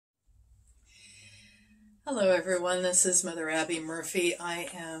Hello, everyone. This is Mother Abby Murphy. I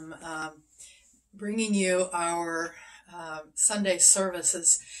am bringing you our Sunday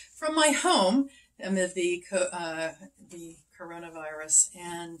services from my home amid the coronavirus.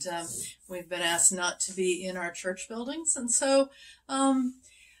 And we've been asked not to be in our church buildings. And so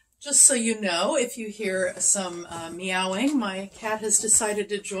just so you know, if you hear some meowing, my cat has decided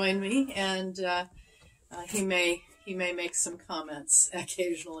to join me, and he may make some comments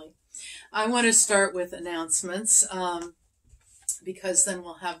occasionally. I want to start with announcements because then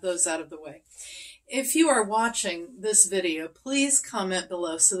we'll have those out of the way. If you are watching this video, please comment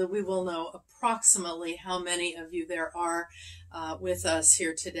below so that we will know approximately how many of you there are with us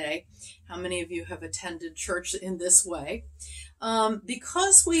here today, how many of you have attended church in this way.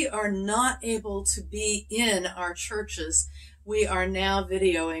 Because we are not able to be in our churches, we are now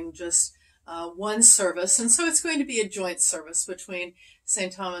videoing just one service, and so it's going to be a joint service between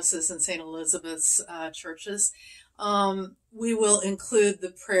St. Thomas's and St. Elizabeth's churches. We will include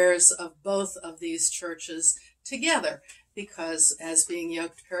the prayers of both of these churches together because, as being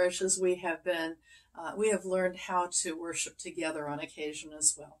yoked parishes, we have learned how to worship together on occasion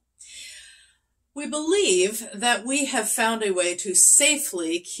as well. We believe that we have found a way to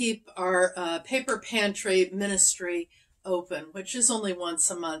safely keep our paper pantry ministry open, which is only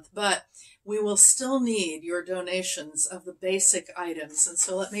once a month, but we will still need your donations of the basic items. And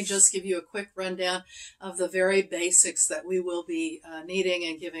so let me just give you a quick rundown of the very basics that we will be needing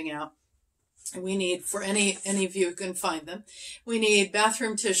and giving out. We need, for any of you who can find them, we need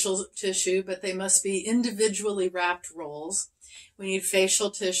bathroom tissue, but they must be individually wrapped rolls. We need facial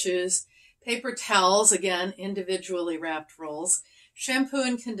tissues, paper towels, again, individually wrapped rolls, shampoo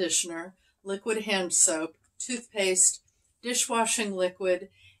and conditioner, liquid hand soap, toothpaste, dishwashing liquid,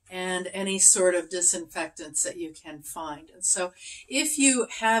 and any sort of disinfectants that you can find. And so if you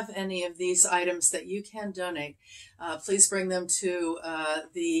have any of these items that you can donate, please bring them to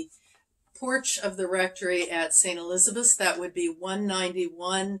the porch of the rectory at St. Elizabeth's. That would be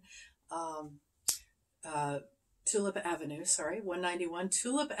 191 Tulip Avenue, 191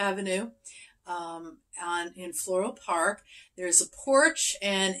 Tulip Avenue in Floral Park. There's a porch,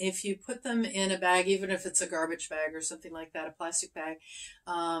 and if you put them in a bag, even if it's a garbage bag or something like that, a plastic bag,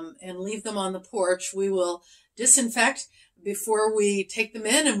 and leave them on the porch, we will disinfect before we take them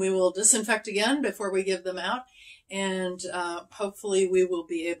in, and we will disinfect again before we give them out. And hopefully we will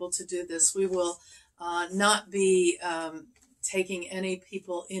be able to do this. We will not be taking any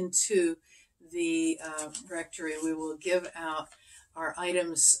people into the rectory. We will give out our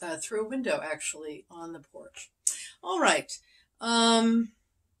items through a window, actually, on the porch. All right.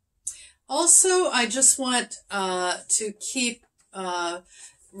 Also, I just want to keep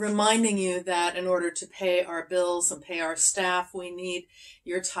reminding you that in order to pay our bills and pay our staff, we need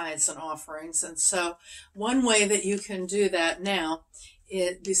your tithes and offerings. And so one way that you can do that now,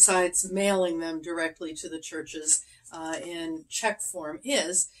 besides mailing them directly to the churches in check form,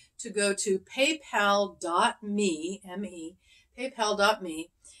 is to go to paypal.me, paypal.me,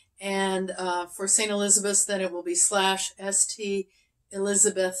 and for St. Elizabeth's, then it will be /St.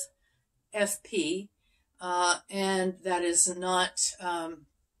 Elizabeth FP, and that is not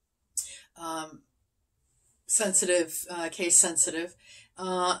sensitive, case sensitive.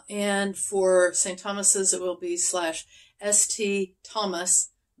 And for St. Thomas's, it will be /St.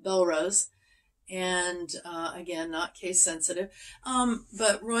 Thomas Belrose. And again, not case sensitive.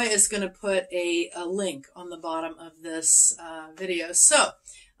 But Roy is going to put a link on the bottom of this video. So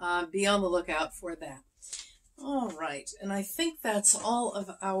be on the lookout for that. All right. And I think that's all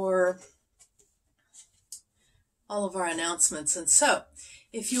of our announcements. And so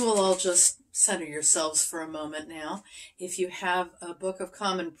if you will all just center yourselves for a moment now. If you have a Book of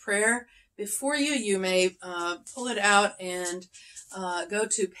Common Prayer before you, you may pull it out and go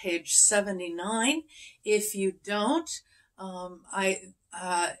to page 79. If you don't, I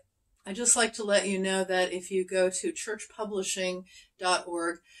just like to let you know that if you go to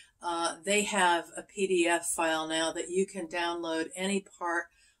churchpublishing.org, they have a PDF file now that you can download any part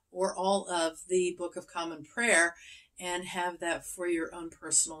or all of the Book of Common Prayer and have that for your own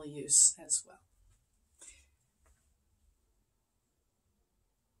personal use as well.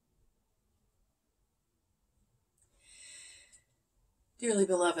 Dearly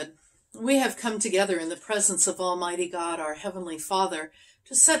beloved, we have come together in the presence of Almighty God, our Heavenly Father,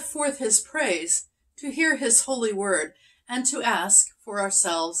 to set forth His praise, to hear His holy word, and to ask for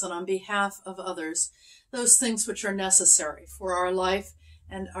ourselves and on behalf of others those things which are necessary for our life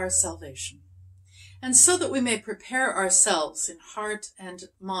and our salvation. And so that we may prepare ourselves in heart and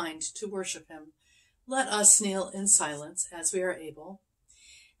mind to worship Him, let us kneel in silence as we are able,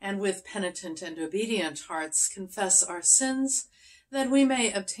 and with penitent and obedient hearts confess our sins, that we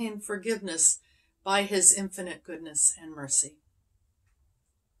may obtain forgiveness by his infinite goodness and mercy.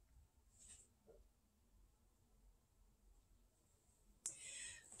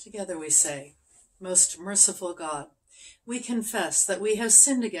 Together we say, Most merciful God, we confess that we have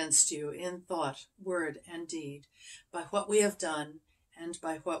sinned against you in thought, word, and deed, by what we have done and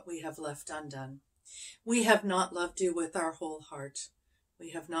by what we have left undone. We have not loved you with our whole heart.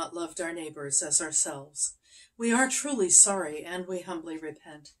 We have not loved our neighbors as ourselves. We are truly sorry, and we humbly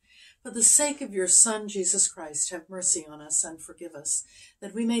repent. For the sake of your Son, Jesus Christ, have mercy on us and forgive us,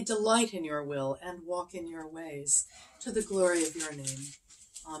 that we may delight in your will and walk in your ways, to the glory of your name.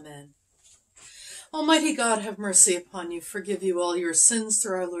 Amen. Almighty God, have mercy upon you, forgive you all your sins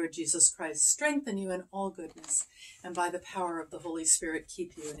through our Lord Jesus Christ, strengthen you in all goodness, and by the power of the Holy Spirit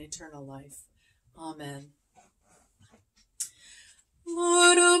keep you in eternal life. Amen.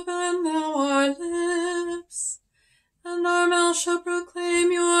 Lord, open thou our lips, and our mouth shall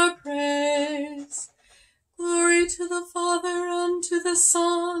proclaim your praise. Glory to the Father, and to the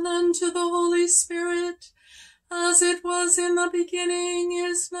Son, and to the Holy Spirit, as it was in the beginning,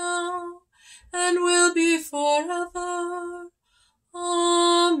 is now, and will be forever.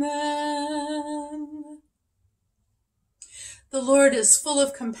 Amen. The Lord is full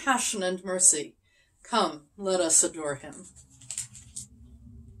of compassion and mercy. Come, let us adore him.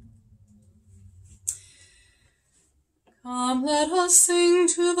 Come, let us sing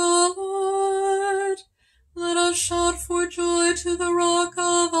to the Lord. Let us shout for joy to the rock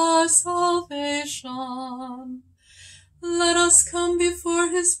of our salvation. Let us come before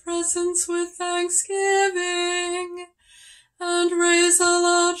his presence with thanksgiving, and raise a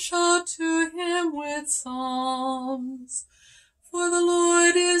loud shout to him with psalms. For the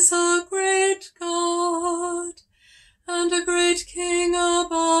Lord is a great God, and a great King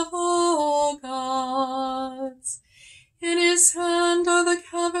above all gods. In his hand are the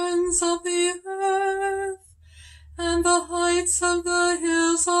caverns of the earth, and the heights of the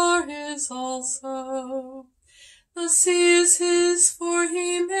hills are his also. The sea is his, for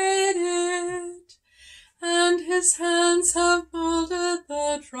he made it, and his hands have molded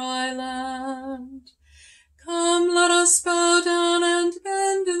the dry land. Come, let us bow down and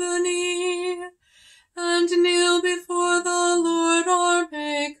bend the knee, and kneel before the Lord our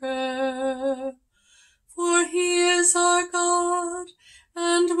Maker. For he is our God,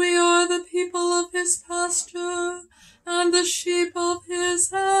 and we are the people of his pasture, and the sheep of his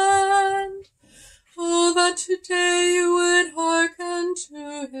hand. Oh, that today you would hearken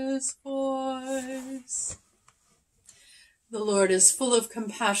to his voice. The Lord is full of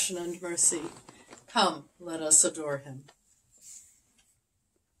compassion and mercy. Come, let us adore him.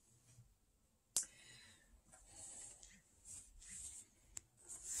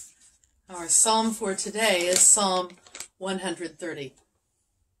 Our psalm for today is Psalm 130.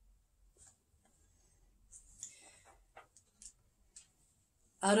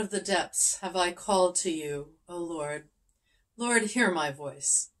 Out of the depths have I called to you, O Lord. Lord, hear my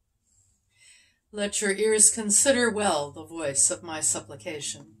voice. Let your ears consider well the voice of my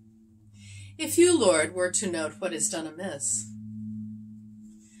supplication. If you, Lord, were to note what is done amiss,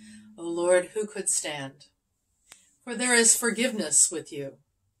 O Lord, who could stand? For there is forgiveness with you.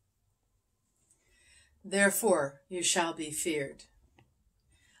 Therefore you shall be feared.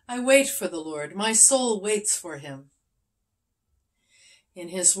 I wait for the Lord, my soul waits for him. In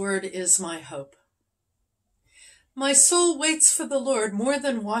his word is my hope. My soul waits for the Lord more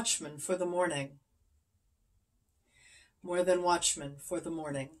than watchmen for the morning. More than watchmen for the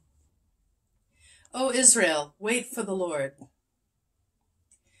morning. O Israel, wait for the Lord.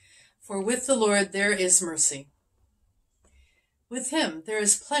 For with the Lord there is mercy. With him there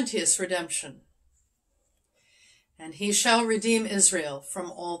is plenteous redemption. And he shall redeem Israel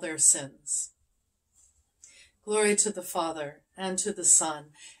from all their sins. Glory to the Father, and to the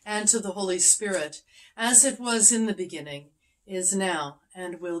Son, and to the Holy Spirit, as it was in the beginning, is now,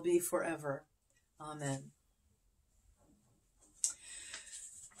 and will be forever. Amen.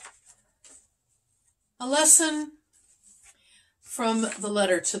 A lesson from the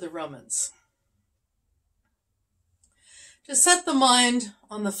letter to the Romans. To set the mind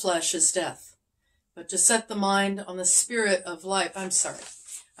on the flesh is death, but to set the mind on the spirit of life,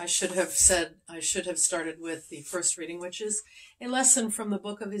 I should have started with the first reading, which is a lesson from the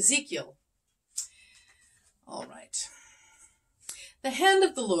book of Ezekiel. All right. The hand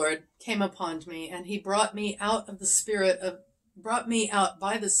of the Lord came upon me, and he brought me out by the Spirit of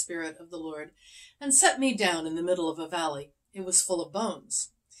the Lord, and set me down in the middle of a valley. It was full of bones.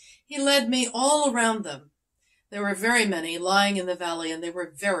 He led me all around them. There were very many lying in the valley, and they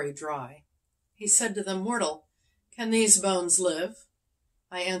were very dry. He said to them, Mortal, can these bones live?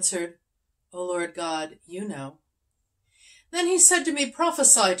 I answered, O Lord God, you know. Then he said to me,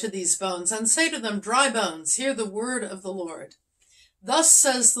 Prophesy to these bones, and say to them, Dry bones, hear the word of the Lord. Thus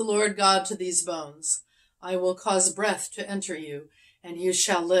says the Lord God to these bones, I will cause breath to enter you, and you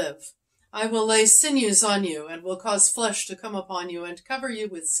shall live. I will lay sinews on you, and will cause flesh to come upon you, and cover you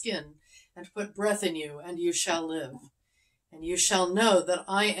with skin, and put breath in you, and you shall live. And you shall know that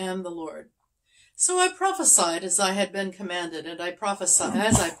I am the Lord. So I prophesied as I had been commanded, and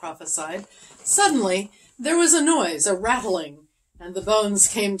as I prophesied, suddenly there was a noise, a rattling, and the bones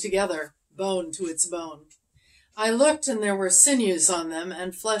came together, bone to its bone. I looked, and there were sinews on them,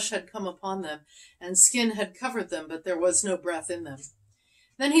 and flesh had come upon them, and skin had covered them, but there was no breath in them.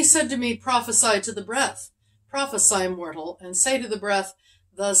 Then he said to me, Prophesy to the breath. Prophesy, mortal, and say to the breath,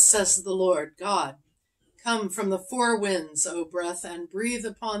 Thus says the Lord God. Come from the four winds, O breath, and breathe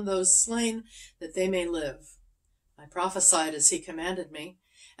upon those slain, that they may live. I prophesied as he commanded me,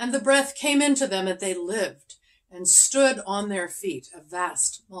 and the breath came into them, and they lived, and stood on their feet, a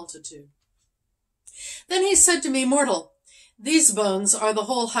vast multitude. Then he said to me, Mortal, these bones are the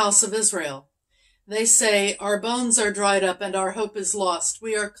whole house of Israel. They say, Our bones are dried up, and our hope is lost.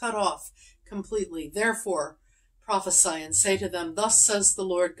 We are cut off completely. Therefore, prophesy and say to them, Thus says the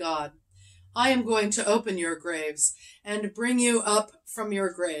Lord God, I am going to open your graves and bring you up from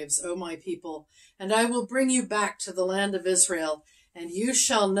your graves, O my people, and I will bring you back to the land of Israel, and you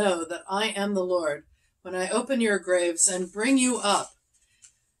shall know that I am the Lord, when I open your graves and bring you up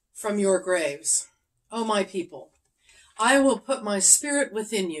from your graves, O my people. I will put my spirit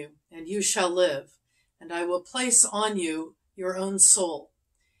within you, and you shall live, and I will place on you your own soul.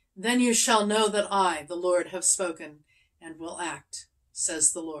 Then you shall know that I, the Lord, have spoken, and will act,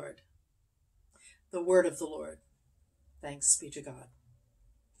 says the Lord. The word of the Lord. Thanks be to God.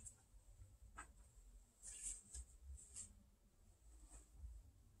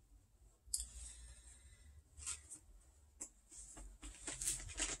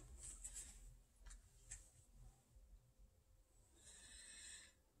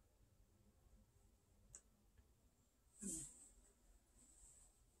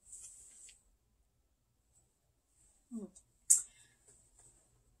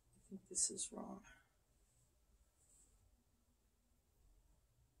 I think this is wrong.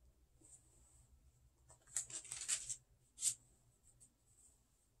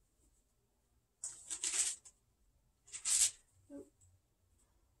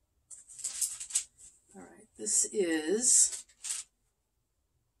 All right, this is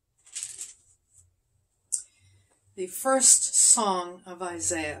the first song of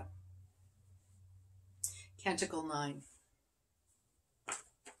Isaiah, Canticle 9.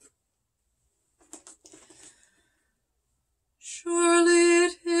 Surely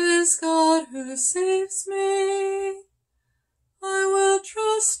it is God who saves me. I will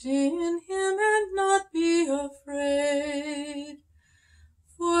trust in him and not be afraid.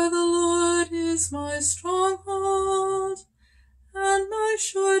 For the Lord is my stronghold and my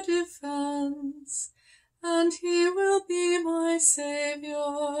sure defense, and he will be my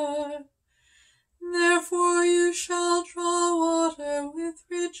Savior. Therefore you shall draw water with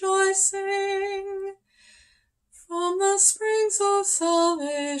rejoicing from the springs of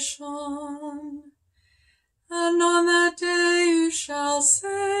salvation. And on that day you shall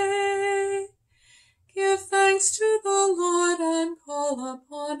say, Give thanks to the Lord and call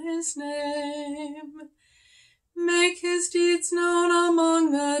upon his name. Make his deeds known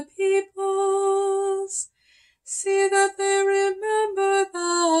among the peoples. See that they remember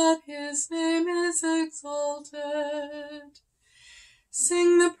that his name is exalted.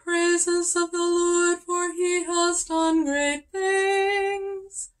 Sing the praises of the Lord, for he has done great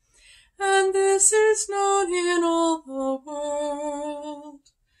things, and this is known in all the world.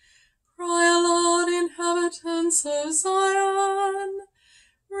 Cry aloud, inhabitants of Zion,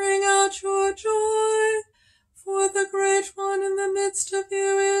 ring out your joy, for the great one in the midst of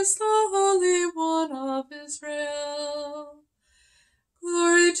you is the Holy One of Israel.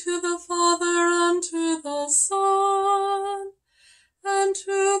 Glory to the Father, and to the Son, and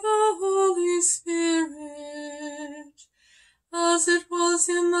to the Holy Spirit, as it was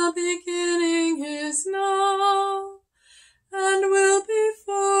in the beginning, is now, and will be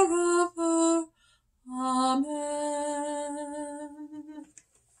forever. Amen.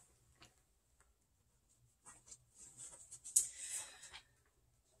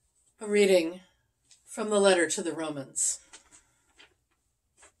 A reading from the letter to the Romans.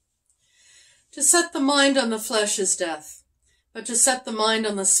 To set the mind on the flesh is death, But to set the mind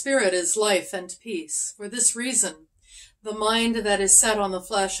on the Spirit is life and peace. For this reason, the mind that is set on the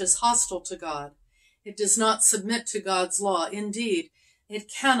flesh is hostile to God. It does not submit to God's law. Indeed, it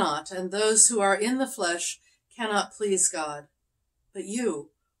cannot, and those who are in the flesh cannot please God. But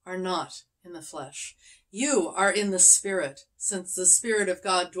you are not in the flesh. You are in the Spirit, since the Spirit of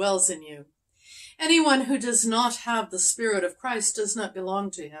God dwells in you. Anyone who does not have the Spirit of Christ does not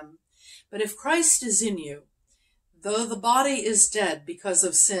belong to him. But if Christ is in you, though the body is dead because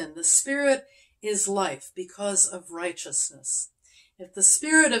of sin, the Spirit is life because of righteousness. If the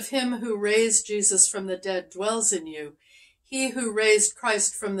Spirit of him who raised Jesus from the dead dwells in you, he who raised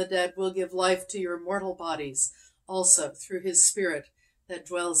Christ from the dead will give life to your mortal bodies also through his Spirit that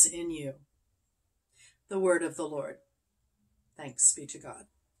dwells in you. The word of the Lord. Thanks be to God.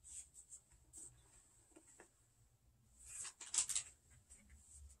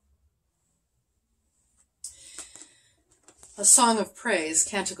 A Song of Praise,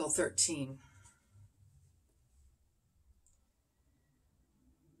 Canticle 13.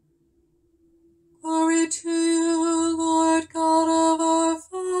 Glory to you, Lord God of our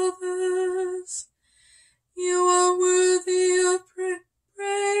fathers. You are worthy of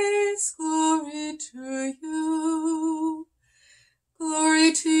praise. Glory to you.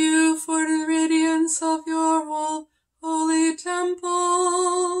 Glory to you for the radiance of your holy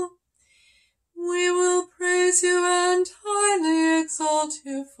temple. We will praise you and highly exalt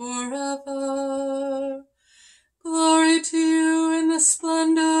you forever. Glory to you in the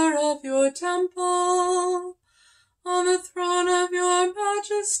splendor of your temple. On the throne of your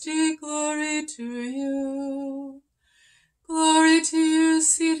majesty, glory to you. Glory to you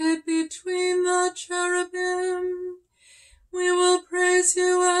seated between the cherubim. We will praise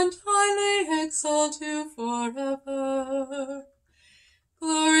you and highly exalt you forever.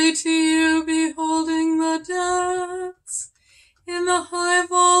 Glory to you, beholding the depths. In the high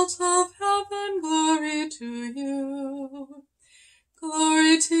vault of heaven, glory to you.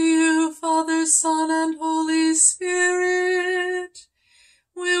 Glory to you, Father, Son, and Holy Spirit.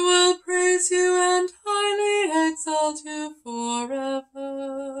 We will praise you and highly exalt you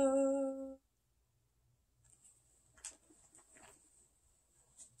forever.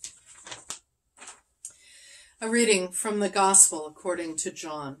 A reading from the Gospel according to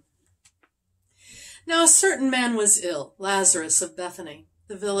John. Now a certain man was ill, Lazarus of Bethany,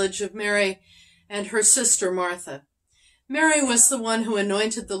 the village of Mary and her sister Martha. Mary was the one who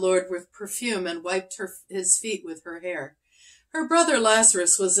anointed the Lord with perfume and wiped his feet with her hair. Her brother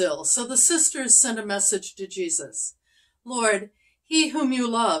Lazarus was ill, so the sisters sent a message to Jesus. Lord, he whom you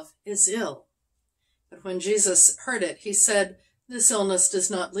love is ill. But when Jesus heard it, he said, This illness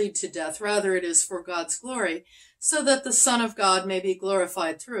does not lead to death, rather it is for God's glory, so that the Son of God may be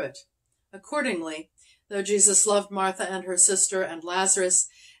glorified through it. Accordingly, though Jesus loved Martha and her sister and Lazarus,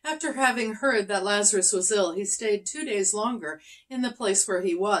 after having heard that Lazarus was ill, he stayed 2 days longer in the place where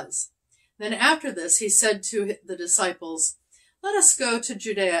he was. Then after this he said to the disciples, Let us go to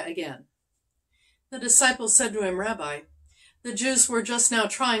Judea again. The disciples said to him, Rabbi, the Jews were just now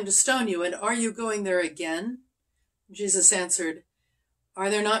trying to stone you, and are you going there again? Jesus answered, Are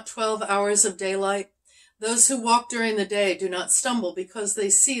there not 12 hours of daylight? Those who walk during the day do not stumble because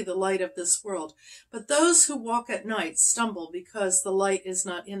they see the light of this world, but those who walk at night stumble because the light is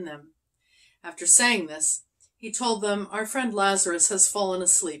not in them. After saying this, he told them, Our friend Lazarus has fallen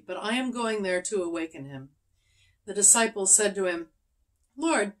asleep, but I am going there to awaken him. The disciples said to him,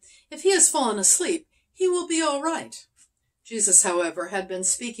 Lord, if he has fallen asleep, he will be all right. Jesus, however, had been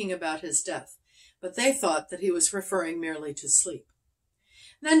speaking about his death, but they thought that he was referring merely to sleep.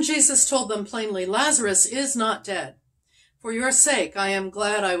 Then Jesus told them plainly, Lazarus is not dead. For your sake I am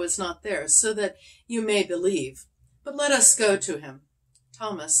glad I was not there, so that you may believe. But let us go to him.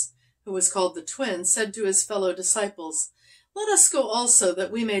 Thomas, who was called the Twin, said to his fellow disciples, Let us go also,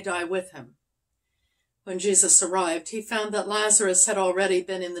 that we may die with him. When Jesus arrived, he found that Lazarus had already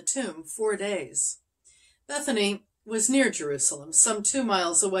been in the tomb 4 days. Bethany was near Jerusalem, some 2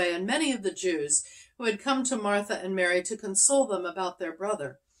 miles away, and many of the Jews who had come to Martha and Mary to console them about their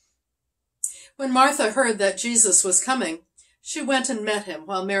brother. When Martha heard that Jesus was coming, she went and met him,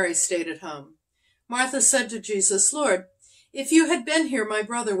 while Mary stayed at home. Martha said to Jesus, Lord, if you had been here, my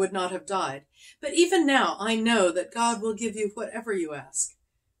brother would not have died. But even now I know that God will give you whatever you ask.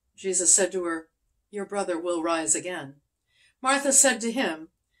 Jesus said to her, Your brother will rise again. Martha said to him,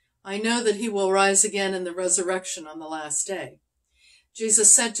 I know that he will rise again in the resurrection on the last day.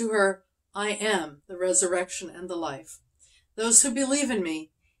 Jesus said to her, I am the resurrection and the life. Those who believe in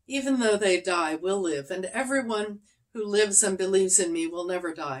me, even though they die, will live, and everyone who lives and believes in me will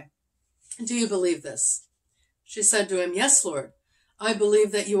never die. Do you believe this? She said to him, "Yes, Lord, I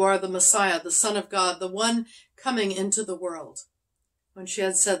believe that you are the Messiah, the Son of God, the one coming into the world." When she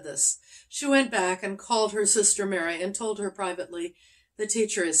had said this, she went back and called her sister Mary and told her privately, "The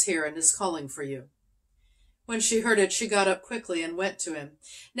teacher is here and is calling for you." When she heard it, she got up quickly and went to him.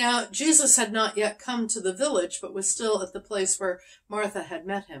 Now, Jesus had not yet come to the village, but was still at the place where Martha had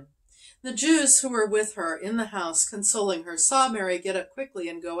met him. The Jews who were with her in the house, consoling her, saw Mary get up quickly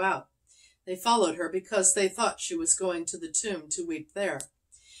and go out. They followed her because they thought she was going to the tomb to weep there.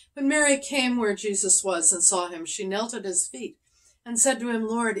 When Mary came where Jesus was and saw him, she knelt at his feet and said to him,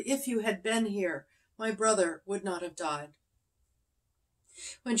 "Lord, if you had been here, my brother would not have died."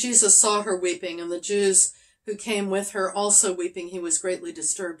 When Jesus saw her weeping, and the Jews who came with her also weeping, he was greatly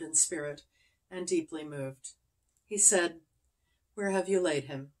disturbed in spirit and deeply moved. He said, "Where have you laid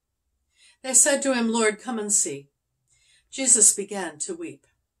him?" They said to him, "Lord, come and see." Jesus began to weep.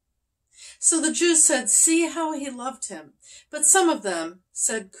 So the Jews said, "See how he loved him." But some of them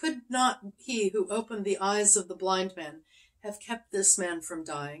said, "Could not he who opened the eyes of the blind man have kept this man from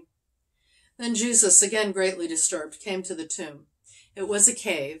dying?" Then Jesus, again greatly disturbed, came to the tomb. It was a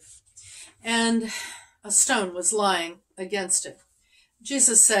cave, and a stone was lying against it.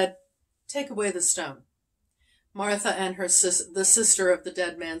 Jesus said, "Take away the stone." Martha and the sister of the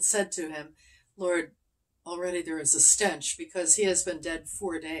dead man said to him, "Lord, already there is a stench, because he has been dead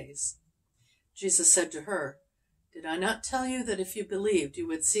 4 days." Jesus said to her, "Did I not tell you that if you believed, you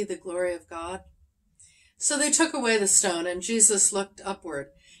would see the glory of God?" So they took away the stone, and Jesus looked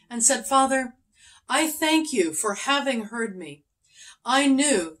upward and said, "Father, I thank you for having heard me. I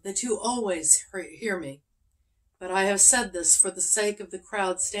knew that you always hear me, but I have said this for the sake of the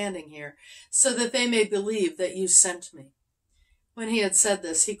crowd standing here, so that they may believe that you sent me." When he had said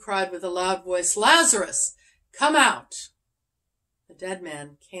this, he cried with a loud voice, "Lazarus, come out!" The dead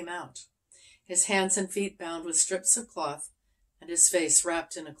man came out, his hands and feet bound with strips of cloth, and his face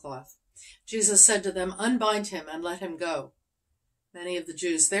wrapped in a cloth. Jesus said to them, "Unbind him and let him go." Many of the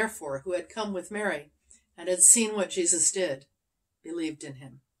Jews, therefore, who had come with Mary and had seen what Jesus did, believed in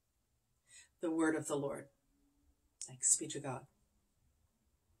him. The word of the Lord. Thanks be to God.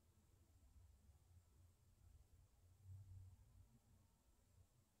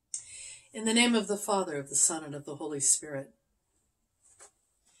 In the name of the Father, of the Son, and of the Holy Spirit.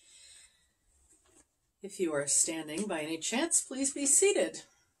 If you are standing by any chance, please be seated.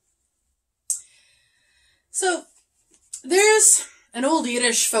 So, there's an old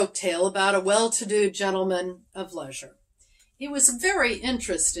Yiddish folk tale about a well-to-do gentleman of leisure. He was very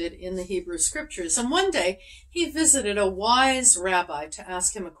interested in the Hebrew scriptures, and one day he visited a wise rabbi to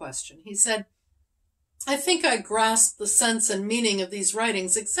ask him a question. He said, "I think I grasp the sense and meaning of these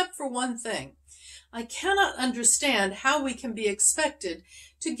writings, except for one thing. I cannot understand how we can be expected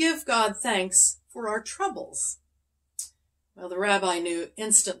to give God thanks for our troubles." Well, the rabbi knew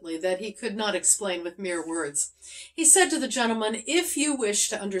instantly that he could not explain with mere words. He said to the gentleman, "If you wish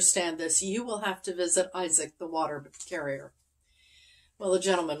to understand this, you will have to visit Isaac, the water carrier." Well, the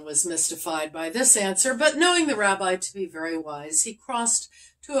gentleman was mystified by this answer, but knowing the rabbi to be very wise, he crossed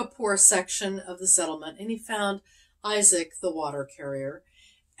to a poor section of the settlement, and he found Isaac, the water carrier,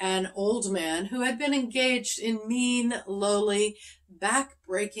 an old man who had been engaged in mean, lowly,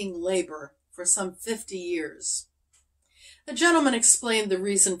 back-breaking labor for some 50 years. The gentleman explained the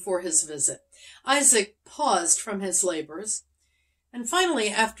reason for his visit. Isaac paused from his labors, and finally,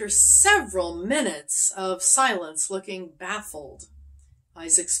 after several minutes of silence, looking baffled,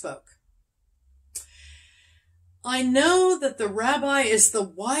 Isaac spoke. "I know that the rabbi is the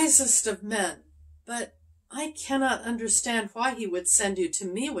wisest of men, but I cannot understand why he would send you to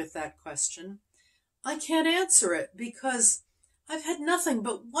me with that question. I can't answer it because I've had nothing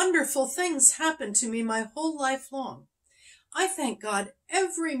but wonderful things happen to me my whole life long. I thank God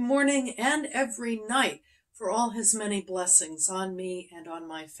every morning and every night for all his many blessings on me and on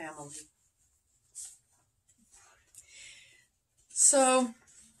my family." So,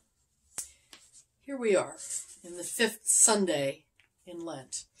 here we are in the 5th Sunday in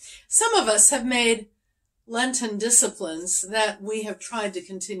Lent. Some of us have made Lenten disciplines that we have tried to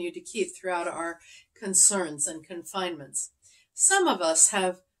continue to keep throughout our concerns and confinements. Some of us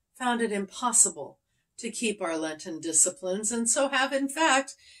have found it impossible to keep our Lenten disciplines, and so have, in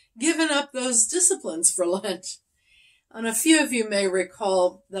fact, given up those disciplines for Lent. And a few of you may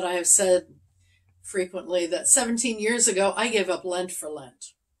recall that I have said frequently that 17 years ago I gave up Lent for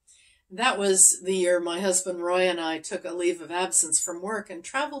Lent. That was the year my husband Roy and I took a leave of absence from work and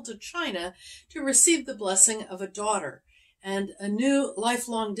traveled to China to receive the blessing of a daughter and a new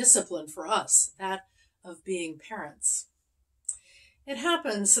lifelong discipline for us, that of being parents. It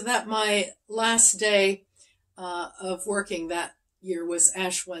happens that my last day of working that year was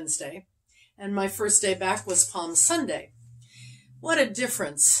Ash Wednesday, and my first day back was Palm Sunday. What a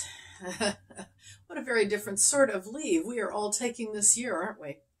difference. What a very different sort of leave we are all taking this year, aren't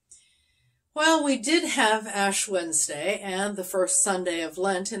we? Well, we did have Ash Wednesday and the first Sunday of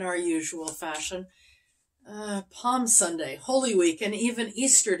Lent in our usual fashion. Palm Sunday, Holy Week, and even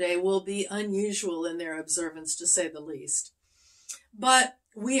Easter Day will be unusual in their observance, to say the least. But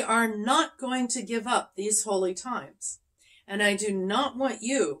we are not going to give up these holy times. And I do not want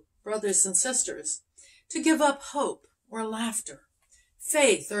you, brothers and sisters, to give up hope or laughter,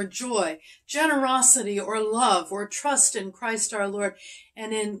 faith or joy, generosity or love or trust in Christ our Lord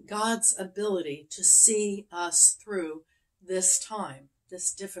and in God's ability to see us through this time,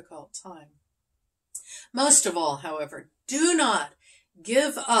 this difficult time. Most of all, however, do not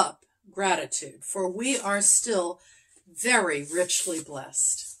give up gratitude, for we are still very richly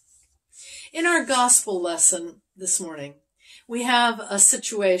blessed. In our gospel lesson this morning, we have a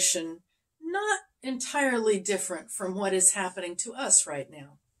situation not entirely different from what is happening to us right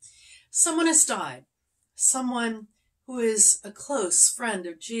now. Someone has died, someone who is a close friend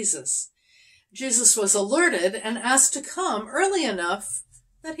of Jesus. Jesus was alerted and asked to come early enough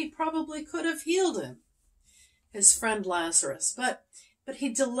that he probably could have healed him, his friend Lazarus, but he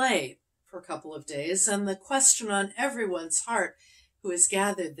delayed for a couple of days, and the question on everyone's heart who is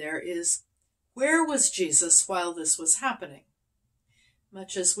gathered there is, where was Jesus while this was happening?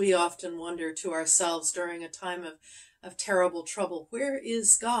 Much as we often wonder to ourselves during a time of terrible trouble, where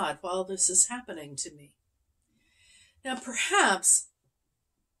is God while this is happening to me? Now, perhaps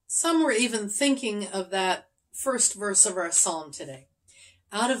some were even thinking of that first verse of our psalm today.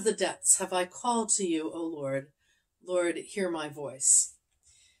 Out of the depths have I called to you, O Lord. Lord, hear my voice.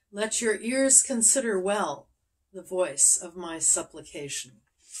 Let your ears consider well the voice of my supplication.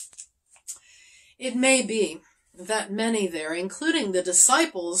 It may be that many there, including the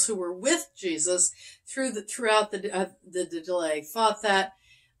disciples who were with Jesus throughout the delay, thought that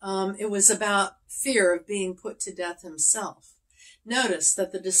it was about fear of being put to death himself. Notice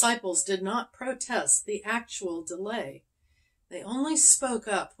that the disciples did not protest the actual delay. They only spoke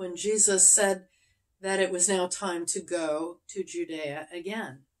up when Jesus said that it was now time to go to Judea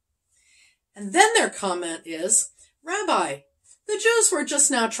again. And then their comment is, Rabbi, the Jews were just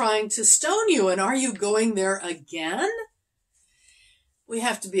now trying to stone you, and are you going there again? We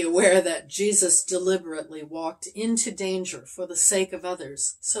have to be aware that Jesus deliberately walked into danger for the sake of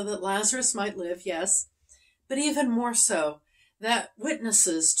others, so that Lazarus might live, yes, but even more so, that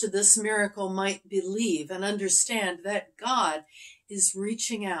witnesses to this miracle might believe and understand that God is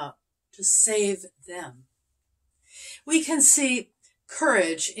reaching out to save them. We can see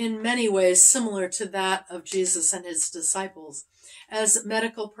courage in many ways similar to that of Jesus and his disciples, as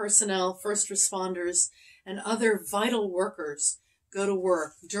medical personnel, first responders, and other vital workers go to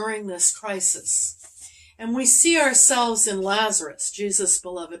work during this crisis. And we see ourselves in Lazarus, Jesus'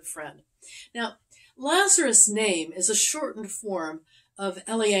 beloved friend. Now, Lazarus' name is a shortened form of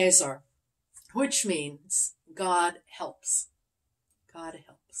Eleazar, which means God helps. God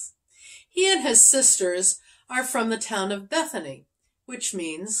helps. He and his sisters are from the town of Bethany, which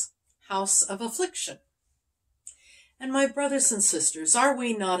means house of affliction. And my brothers and sisters, are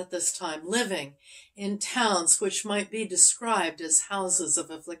we not at this time living in towns which might be described as houses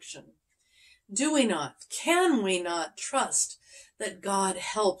of affliction? Do we not, can we not trust that God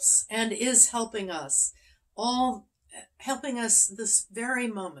helps and is helping us, helping us this very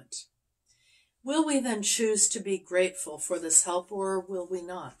moment? Will we then choose to be grateful for this help, or will we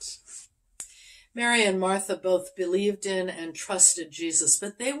not? Mary and Martha both believed in and trusted Jesus,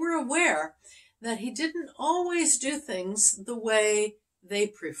 but they were aware that he didn't always do things the way they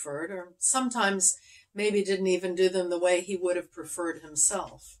preferred, or sometimes maybe didn't even do them the way he would have preferred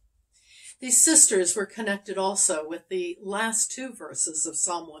himself. These sisters were connected also with the last two verses of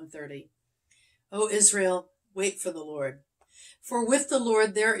Psalm 130. O Israel, wait for the Lord. For with the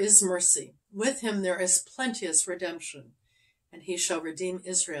Lord there is mercy. With him there is plenteous redemption, and he shall redeem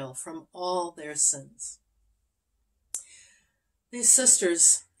Israel from all their sins. These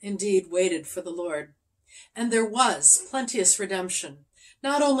sisters indeed waited for the Lord, and there was plenteous redemption,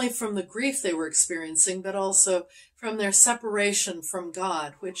 not only from the grief they were experiencing, but also from their separation from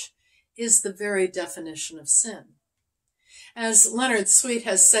God, which is the very definition of sin. As Leonard Sweet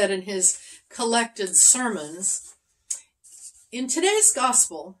has said in his collected sermons, in today's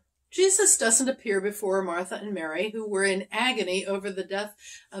gospel, Jesus doesn't appear before Martha and Mary, who were in agony over the death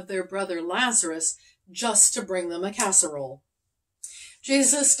of their brother Lazarus, just to bring them a casserole.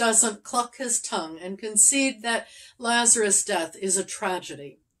 Jesus doesn't cluck his tongue and concede that Lazarus' death is a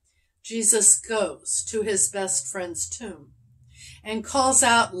tragedy. Jesus goes to his best friend's tomb and calls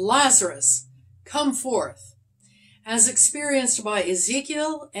out, "Lazarus, come forth." As experienced by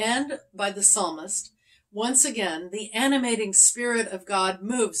Ezekiel and by the psalmist, once again, the animating Spirit of God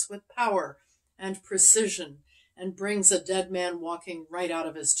moves with power and precision and brings a dead man walking right out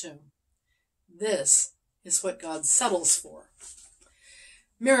of his tomb. This is what God settles for.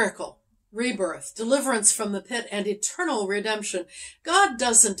 Miracle, rebirth, deliverance from the pit, and eternal redemption. God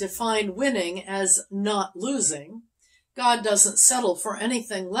doesn't define winning as not losing. God doesn't settle for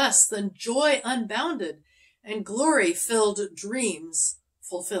anything less than joy unbounded and glory-filled dreams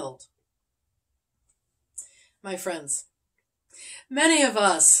fulfilled. My friends, many of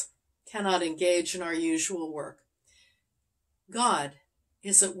us cannot engage in our usual work. God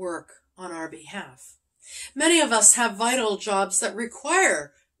is at work on our behalf. Many of us have vital jobs that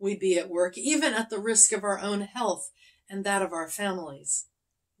require we be at work, even at the risk of our own health and that of our families.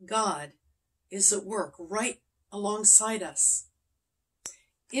 God is at work right alongside us.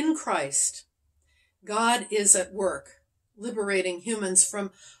 In Christ, God is at work, liberating humans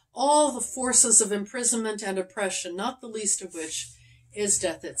from all the forces of imprisonment and oppression, not the least of which is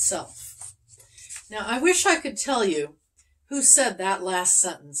death itself. Now, I wish I could tell you who said that last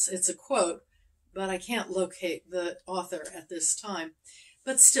sentence. It's a quote, but I can't locate the author at this time.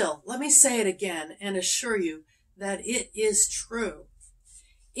 But still, let me say it again and assure you that it is true.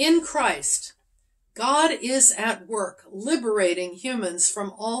 In Christ, God is at work liberating humans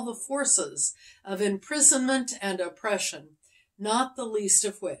from all the forces of imprisonment and oppression, not the least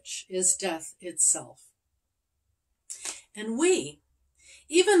of which is death itself. And we,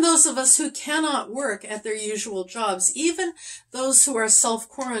 even those of us who cannot work at their usual jobs, even those who are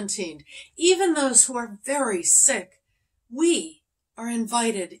self-quarantined, even those who are very sick, we are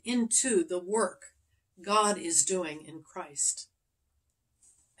invited into the work God is doing in Christ.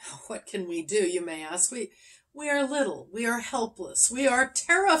 What can we do, you may ask? We are little, we are helpless, we are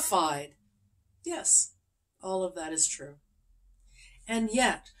terrified. Yes, all of that is true. And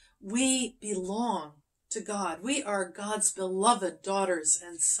yet, we belong to God. We are God's beloved daughters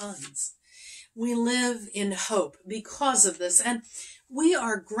and sons. We live in hope because of this, and we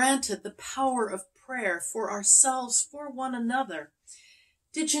are granted the power of prayer for ourselves, for one another.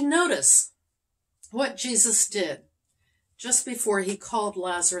 Did you notice what Jesus did just before he called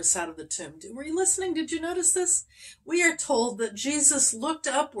Lazarus out of the tomb? Were you listening? Did you notice this? We are told that Jesus looked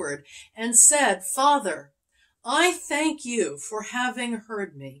upward and said, "Father, I thank you for having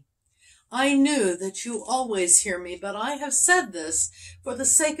heard me. I knew that you always hear me, but I have said this for the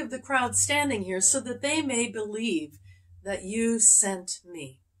sake of the crowd standing here, so that they may believe that you sent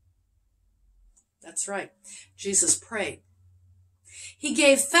me." That's right. Jesus prayed. He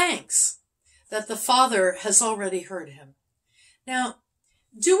gave thanks that the Father has already heard him. Now,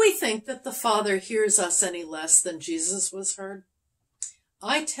 do we think that the Father hears us any less than Jesus was heard?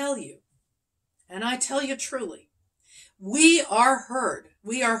 I tell you, and I tell you truly, we are heard.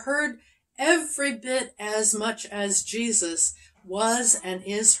 We are heard every bit as much as Jesus was and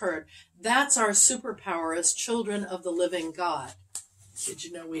is heard. That's our superpower as children of the living God. Did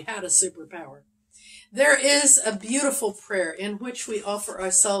you know we had a superpower? There is a beautiful prayer in which we offer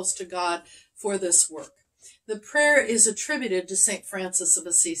ourselves to God for this work. The prayer is attributed to St. Francis of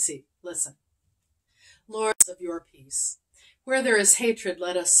Assisi. Listen. Lord of your peace, where there is hatred,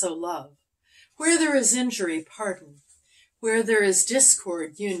 let us sow love. Where there is injury, pardon. Where there is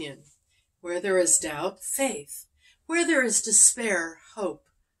discord, union. Where there is doubt, faith. Where there is despair, hope.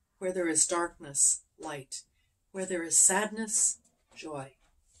 Where there is darkness, light. Where there is sadness, joy.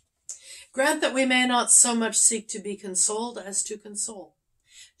 Grant that we may not so much seek to be consoled as to console,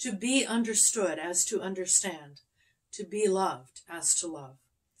 to be understood as to understand, to be loved as to love.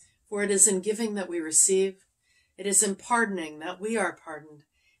 For it is in giving that we receive, it is in pardoning that we are pardoned,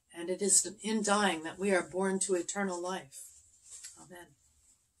 and it is in dying that we are born to eternal life. Amen.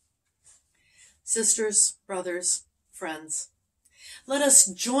 Sisters, brothers, friends, let us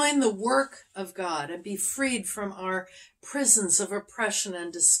join the work of God and be freed from our prisons of oppression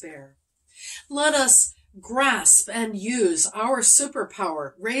and despair. Let us grasp and use our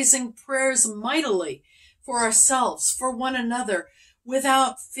superpower, raising prayers mightily for ourselves, for one another,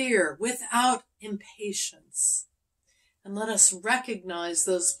 without fear, without impatience. And let us recognize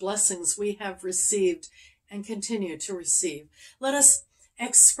those blessings we have received and continue to receive. Let us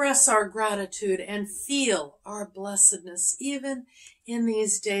express our gratitude and feel our blessedness, even in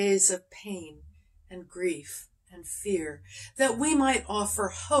these days of pain and grief and fear, that we might offer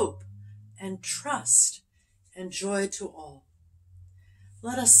hope and trust and joy to all.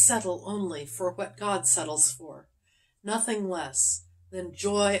 Let us settle only for what God settles for, nothing less then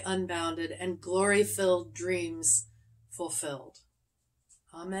joy unbounded, and glory-filled dreams fulfilled.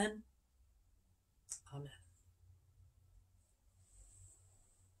 Amen. Amen.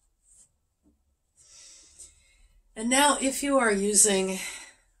 And now, if you are using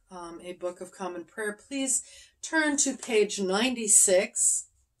a Book of Common Prayer, please turn to page 96,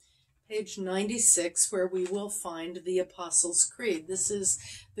 where we will find the Apostles' Creed. This is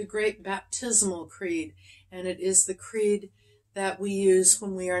the great baptismal creed, and it is the creed that we use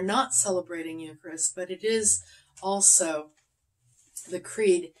when we are not celebrating Eucharist, but it is also the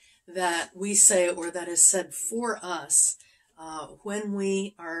creed that we say, or that is said for us, when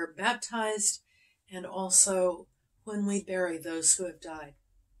we are baptized and also when we bury those who have died.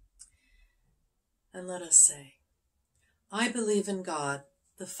 And let us say, I believe in God,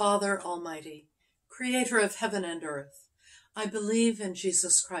 the Father Almighty, creator of heaven and earth. I believe in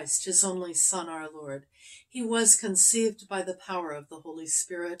Jesus Christ, his only Son, our Lord. He was conceived by the power of the Holy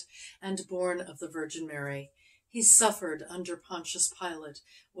Spirit and born of the Virgin Mary. He suffered under Pontius Pilate,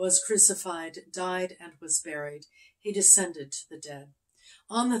 was crucified, died, and was buried. He descended to the dead.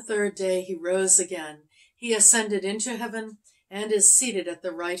 On the third day he rose again. He ascended into heaven and is seated at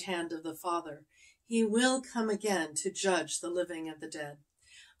the right hand of the Father. He will come again to judge the living and the dead.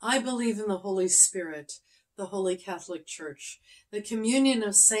 I believe in the Holy Spirit, the Holy Catholic Church, the communion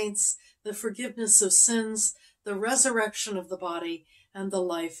of saints, the forgiveness of sins, the resurrection of the body, and the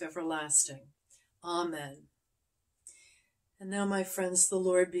life everlasting. Amen. And now, my friends, the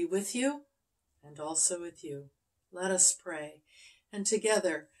Lord be with you, and also with you. Let us pray. And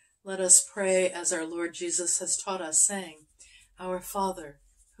together, let us pray as our Lord Jesus has taught us, saying, Our Father,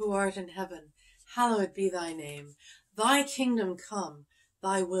 who art in heaven, hallowed be thy name. Thy kingdom come,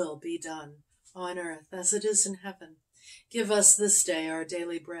 thy will be done, on earth as it is in heaven. Give us this day our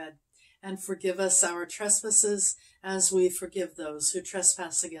daily bread, and forgive us our trespasses as we forgive those who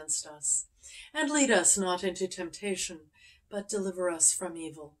trespass against us. And lead us not into temptation, but deliver us from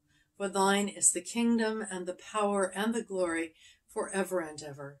evil. For thine is the kingdom and the power and the glory forever and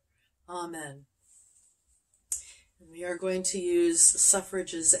ever. Amen. We are going to use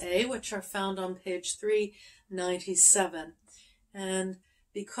suffrages A, which are found on page 397. And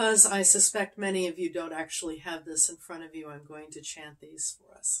because I suspect many of you don't actually have this in front of you, I'm going to chant these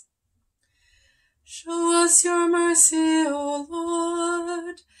for us. Show us your mercy, O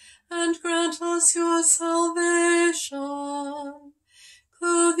Lord, and grant us your salvation.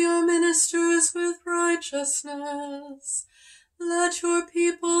 Clothe your ministers with righteousness. Let your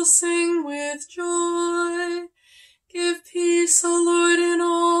people sing with joy. Give peace, O Lord, in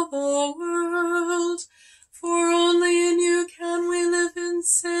all the world, for only in you can we live in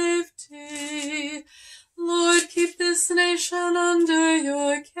safety. Lord, keep this nation under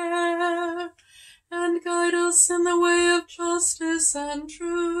your care, and guide us in the way of justice and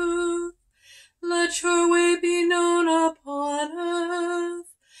truth. Let your way be known upon earth,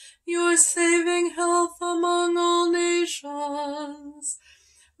 your saving health among all nations.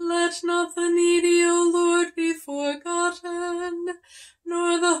 Let not the needy, O Lord, be forgotten,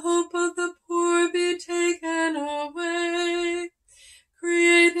 nor the hope of the poor be taken away.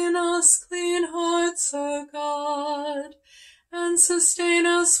 Create in us clean hearts, O God, and sustain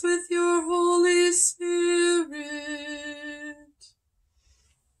us with your Holy Spirit.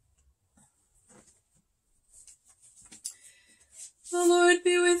 The Lord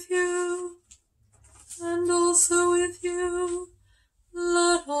be with you, and also with you.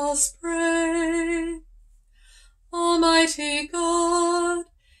 Let us pray. Almighty God,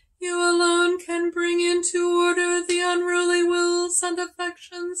 you alone can bring into order the unruly wills and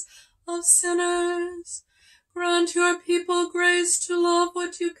affections of sinners. Grant your people grace to love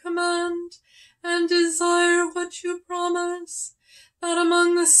what you command and desire what you promise, that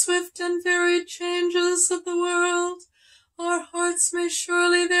among the swift and varied changes of the world, our hearts may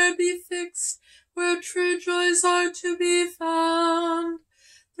surely there be fixed where true joys are to be found.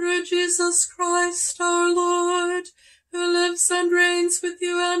 Through Jesus Christ our Lord, who lives and reigns with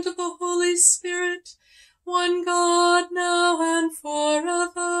you and the Holy Spirit, one God, now and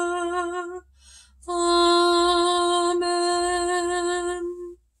forever. Amen.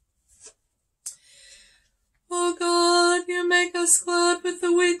 O God, you make us glad with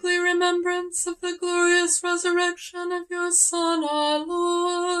the weekly remembrance of the glorious resurrection of your Son, our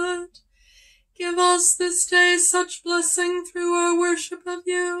Lord. Give us this day such blessing through our worship of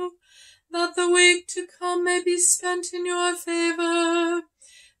you, that the week to come may be spent in your favor.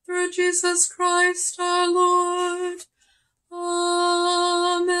 Through Jesus Christ our Lord.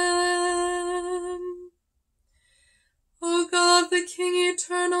 Amen. O God, the King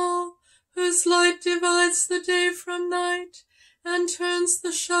eternal, whose light divides the day from night, and turns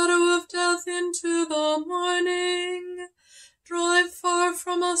the shadow of death into the morning. Drive far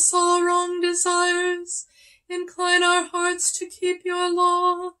from us all wrong desires, incline our hearts to keep your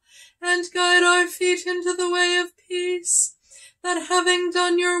law, and guide our feet into the way of peace, that having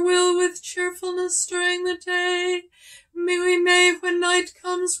done your will with cheerfulness during the day, we may, when night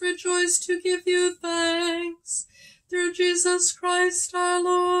comes, rejoice to give you thanks. Through Jesus Christ our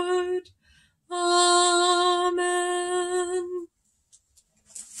Lord. Amen.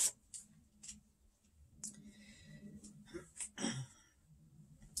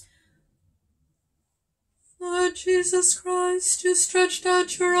 Lord Jesus Christ, you stretched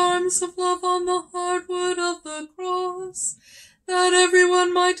out your arms of love on the hard wood of the cross, that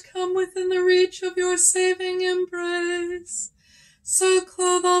everyone might come within the reach of your saving embrace. So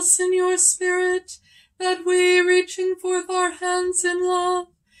clothe us in your Spirit, that we, reaching forth our hands in love,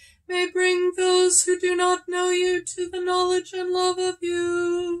 may bring those who do not know you to the knowledge and love of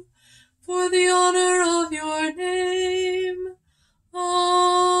you, for the honor of your name.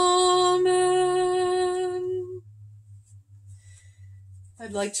 Amen.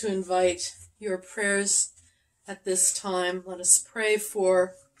 I'd like to invite your prayers at this time. Let us pray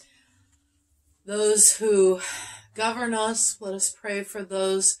for those who govern us. Let us pray for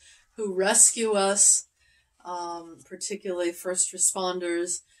those who rescue us, particularly first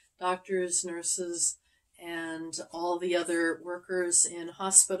responders, doctors, nurses, and all the other workers in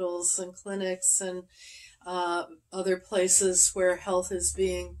hospitals and clinics and other places where health is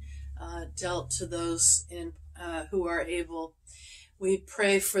being dealt to those who are able. We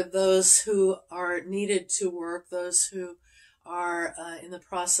pray for those who are needed to work, those who are in the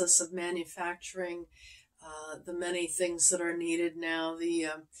process of manufacturing the many things that are needed now, the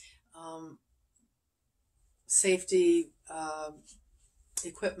safety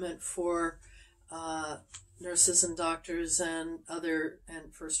equipment for nurses and doctors and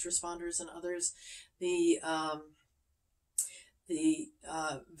first responders and others, the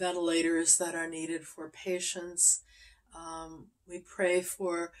ventilators that are needed for patients. We pray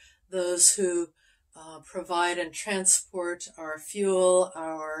for those who provide and transport our fuel,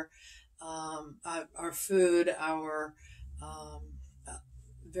 our food, our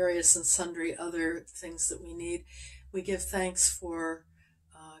various and sundry other things that we need. We give thanks for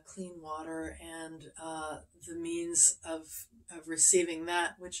clean water and the means of receiving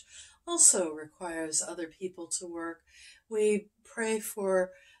that, which also requires other people to work. We pray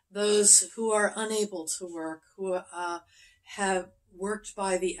for those who are unable to work, who have worked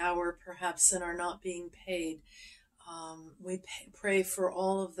by the hour perhaps and are not being paid. We pray for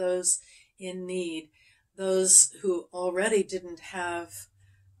all of those in need, those who already didn't have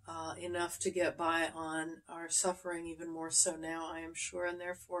enough to get by on are suffering even more so now, I am sure, and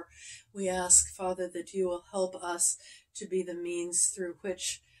therefore we ask, Father, that you will help us to be the means through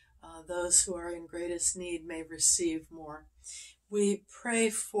which those who are in greatest need may receive more. We pray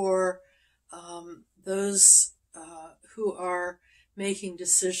for those who are making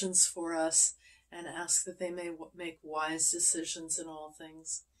decisions for us and ask that they may make wise decisions in all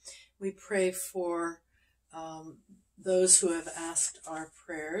things. We pray for those who have asked our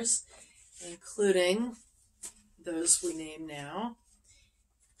prayers, including those we name now: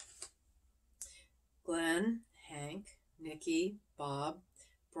 Glenn, Hank, Nikki, Bob,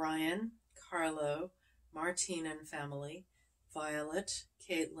 Brian, Carlo, Martine and family, Violet,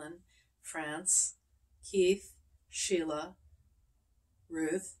 Caitlin, France, Keith, Sheila,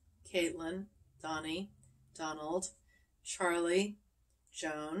 Ruth, Caitlin, Donnie, Donald, Charlie,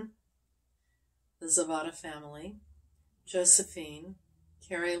 Joan, the Zavada family, Josephine,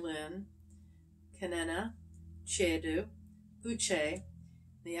 Carrie Lynn, Kanena, Chiedu, Uche,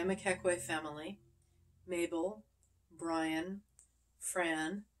 the Emekekwe family, Mabel, Brian,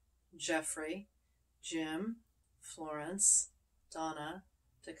 Fran, Jeffrey, Jim, Florence, Donna,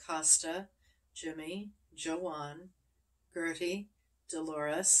 DaCosta, Jimmy, Joanne, Gertie,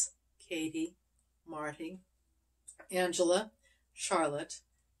 Dolores, Katie, Marty, Angela, Charlotte,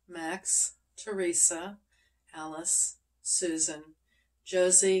 Max, Teresa, Alice, Susan,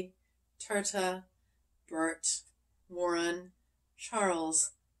 Josie, Terta, Bert, Warren,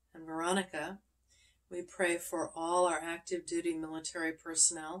 Charles, and Veronica. We pray for all our active duty military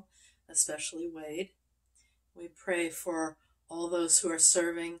personnel, especially Wade. We pray for all those who are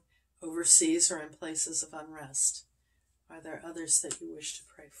serving overseas or in places of unrest. Are there others that you wish to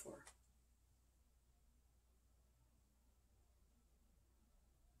pray for?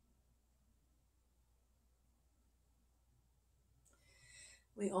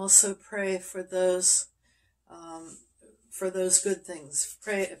 We also pray for those good things.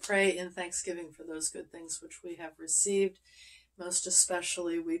 Pray in thanksgiving for those good things which we have received, most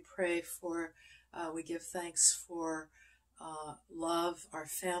especially we pray for, we give thanks for love, our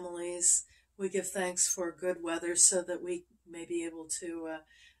families. We give thanks for good weather so that we may be able to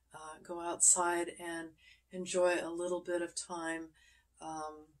go outside and enjoy a little bit of time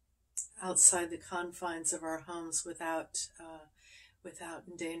outside the confines of our homes without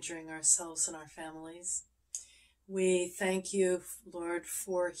endangering ourselves and our families. We thank you, Lord,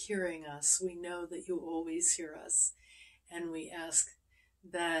 for hearing us. We know that you always hear us, and we ask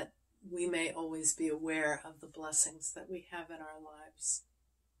that we may always be aware of the blessings that we have in our lives.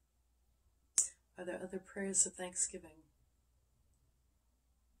 Are there other prayers of thanksgiving?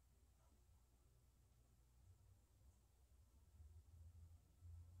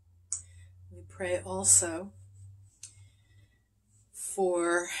 We pray also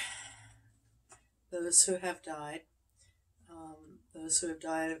for those who have died,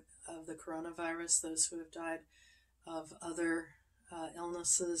 of the coronavirus, those who have died of other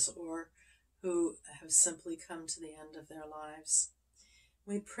illnesses, or who have simply come to the end of their lives.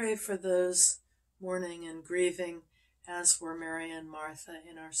 We pray for those mourning and grieving, as were Mary and Martha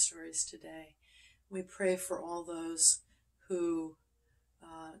in our stories today. We pray for all those who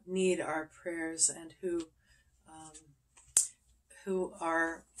need our prayers and who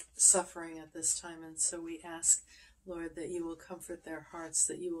are suffering at this time. And so we ask, Lord, that you will comfort their hearts,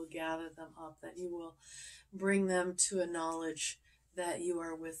 that you will gather them up, that you will bring them to a knowledge that you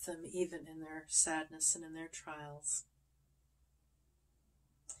are with them even in their sadness and in their trials.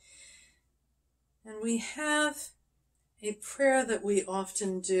 And we have a prayer that we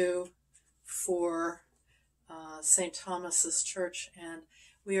often do for St. Thomas's Church, and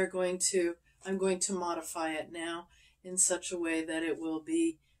I'm going to modify it now in such a way that it will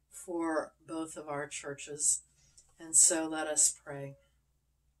be for both of our churches. And so let us pray.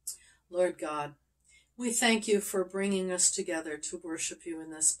 Lord God, we thank you for bringing us together to worship you in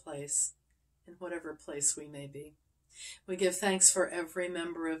this place, in whatever place we may be. We give thanks for every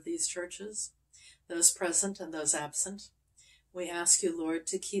member of these churches, those present and those absent. We ask you, Lord,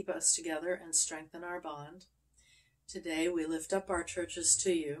 to keep us together and strengthen our bond. Today we lift up our churches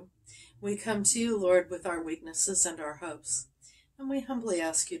to you. We come to you, Lord, with our weaknesses and our hopes, and we humbly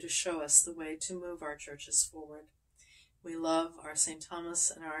ask you to show us the way to move our churches forward. We love our St.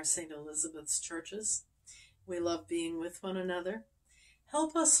 Thomas and our St. Elizabeth's churches. We love being with one another.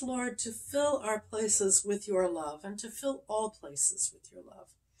 Help us, Lord, to fill our places with your love and to fill all places with your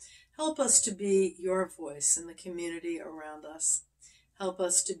love. Help us to be your voice in the community around us. Help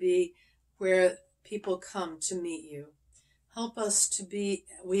us to be where people come to meet you. Help us to be,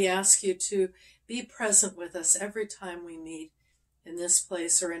 we ask you to be present with us every time we meet in this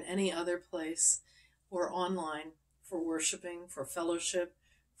place or in any other place or online for worshiping, for fellowship,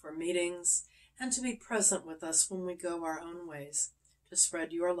 for meetings, and to be present with us when we go our own ways to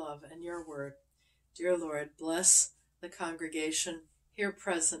spread your love and your word. Dear Lord, bless the congregation here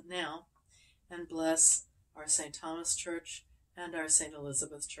present now, and bless our St. Thomas Church and our St.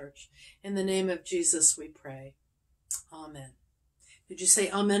 Elizabeth Church. In the name of Jesus we pray. Amen. Did you say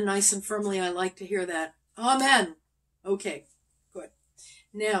amen nice and firmly? I like to hear that. Amen. Okay, good.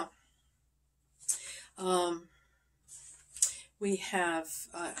 Now, we have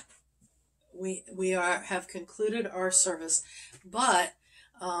have concluded our service, but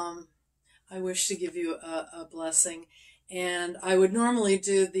I wish to give you a blessing. And I would normally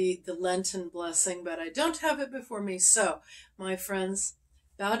do the Lenten blessing, but I don't have it before me. So, my friends,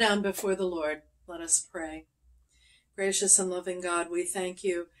 bow down before the Lord. Let us pray. Gracious and loving God, we thank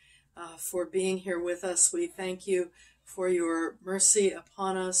you for being here with us. We thank you for your mercy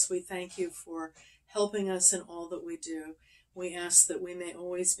upon us. We thank you for helping us in all that we do. We ask that we may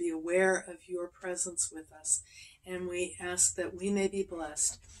always be aware of your presence with us. And we ask that we may be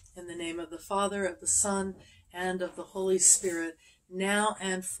blessed in the name of the Father, of the Son, and of the Holy Spirit, now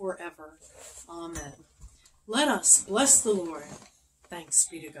and forever. Amen. Let us bless the Lord. Thanks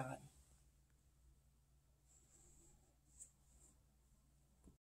be to God.